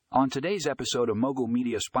On today's episode of Mogul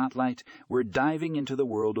Media Spotlight, we're diving into the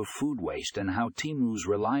world of food waste and how Temu's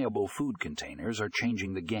reliable food containers are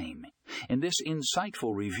changing the game. In this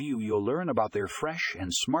insightful review, you'll learn about their fresh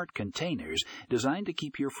and smart containers designed to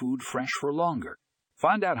keep your food fresh for longer.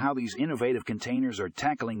 Find out how these innovative containers are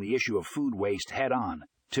tackling the issue of food waste head-on.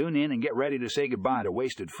 Tune in and get ready to say goodbye to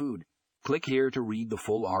wasted food. Click here to read the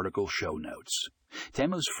full article show notes.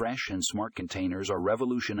 Temu's fresh and smart containers are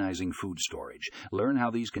revolutionizing food storage. Learn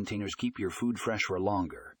how these containers keep your food fresh for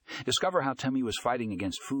longer. Discover how Temu is fighting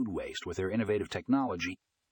against food waste with their innovative technology